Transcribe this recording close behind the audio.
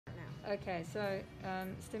Okay, so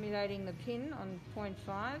stimulating the pin on 0.5,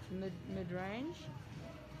 mid-range.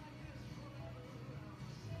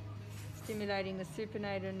 Stimulating the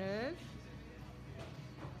supinator nerve.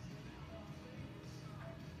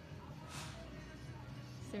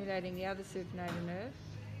 Stimulating the other supinator nerve.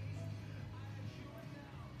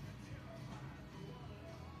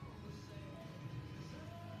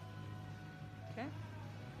 Okay,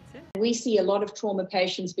 that's it. We see a lot of trauma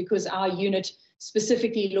patients because our unit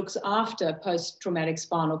specifically looks after post-traumatic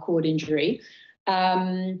spinal cord injury.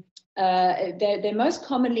 They're most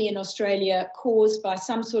commonly in Australia caused by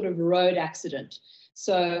some sort of road accident.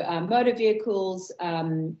 So motor vehicles,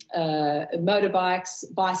 motorbikes,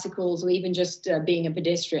 bicycles, or even just being a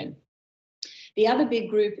pedestrian. The other big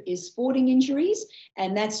group is sporting injuries,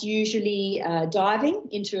 and that's usually diving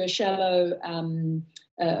into a shallow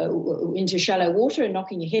water and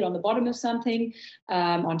knocking your head on the bottom of something,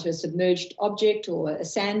 onto a submerged object or a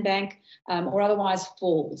sandbank, or otherwise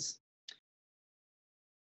falls.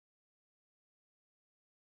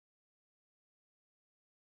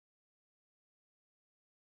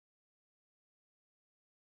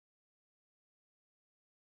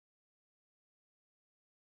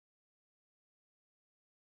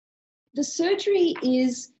 The surgery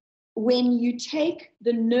is when you take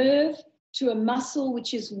the nerve to a muscle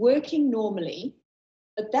which is working normally,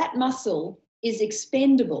 but that muscle is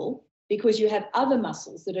expendable because you have other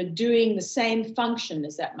muscles that are doing the same function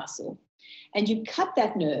as that muscle. And you cut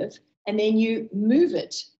that nerve and then you move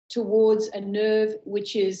it towards a nerve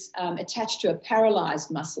which is attached to a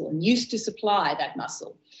paralyzed muscle and used to supply that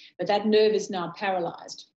muscle. But that nerve is now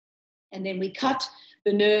paralyzed. And then we cut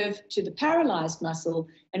the nerve to the paralyzed muscle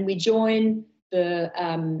and we join the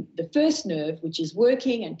first nerve, which is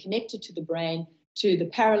working and connected to the brain, to the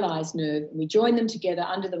paralyzed nerve. And we join them together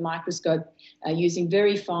under the microscope using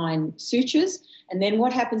very fine sutures. And then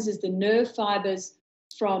what happens is the nerve fibers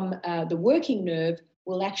from the working nerve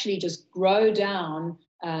will actually just grow down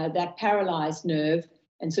that paralyzed nerve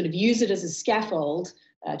and sort of use it as a scaffold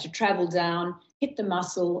to travel down, hit the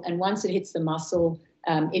muscle, and once it hits the muscle,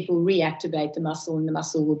 it will reactivate the muscle and the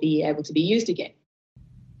muscle will be able to be used again.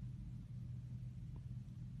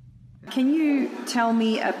 Can you tell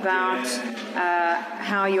me about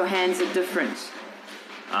how your hands are different?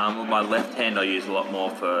 With my left hand I use a lot more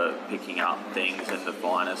for picking up things and the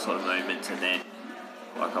finer sort of movements, and then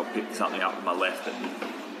like I'll pick something up with my left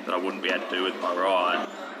that I wouldn't be able to do with my right.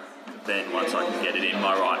 Then once I can get it in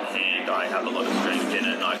my right hand, I have a lot of strength in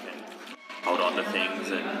it and I can hold on to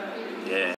things, and yeah.